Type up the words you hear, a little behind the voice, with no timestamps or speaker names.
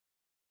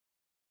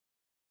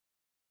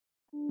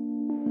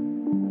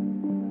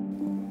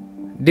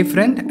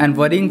Different and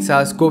worrying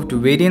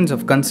SARS-CoV-2 variants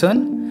of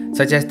concern,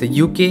 such as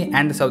the UK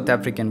and the South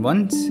African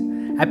ones,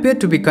 appear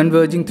to be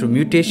converging through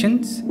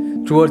mutations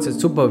towards a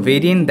super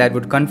variant that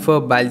would confer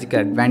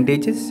biological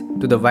advantages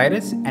to the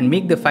virus and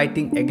make the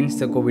fighting against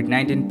the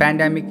COVID-19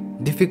 pandemic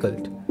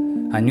difficult.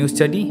 A new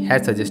study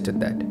has suggested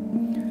that.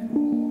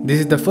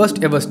 This is the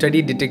first ever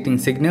study detecting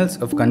signals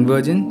of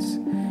convergence.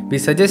 We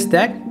suggest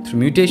that through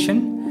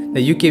mutation,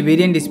 the UK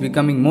variant is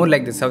becoming more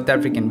like the South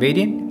African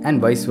variant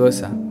and vice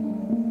versa.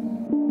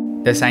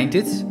 The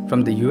scientists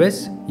from the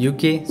US,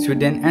 UK,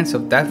 Sweden and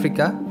South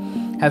Africa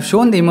have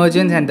shown the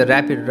emergence and the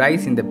rapid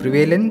rise in the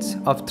prevalence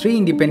of 3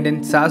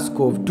 independent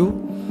SARS-CoV-2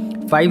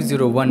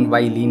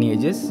 501Y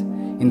lineages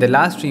in the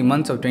last 3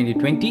 months of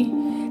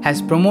 2020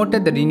 has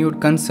promoted the renewed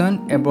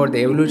concern about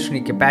the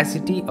evolutionary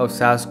capacity of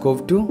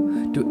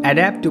SARS-CoV-2 to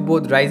adapt to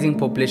both rising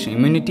population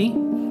immunity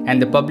and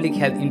the public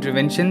health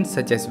interventions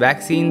such as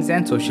vaccines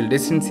and social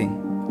distancing.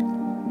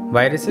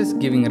 Viruses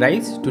giving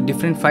rise to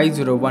different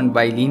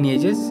 501Y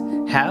lineages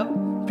have,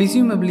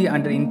 presumably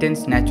under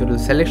intense natural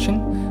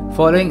selection,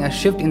 following a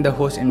shift in the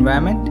host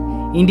environment,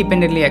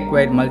 independently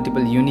acquired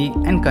multiple unique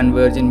and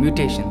convergent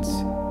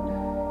mutations.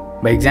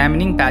 By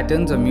examining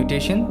patterns of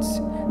mutations,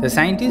 the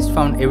scientists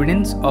found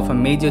evidence of a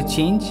major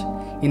change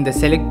in the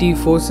selective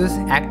forces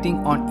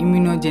acting on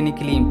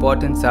immunogenically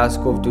important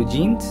SARS-CoV-2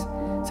 genes,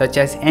 such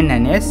as N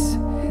and S,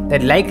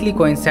 that likely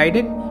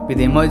coincided with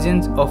the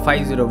emergence of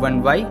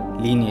 501Y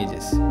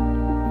lineages.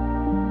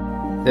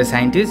 The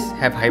scientists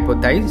have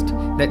hypothesized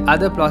that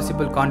other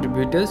plausible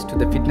contributors to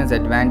the fitness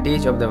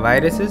advantage of the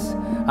viruses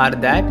are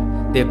that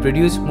they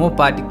produce more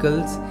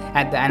particles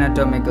at the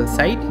anatomical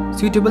site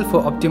suitable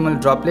for optimal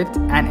droplets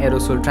and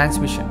aerosol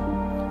transmission.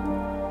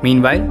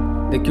 Meanwhile,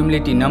 the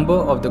cumulative number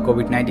of the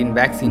COVID-19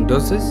 vaccine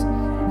doses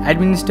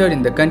administered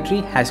in the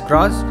country has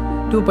crossed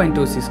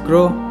 2.26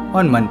 crore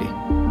on Monday.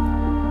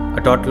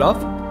 A total of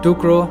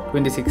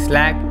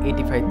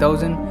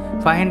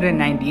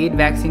 2,26,85,598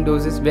 vaccine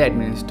doses were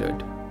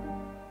administered.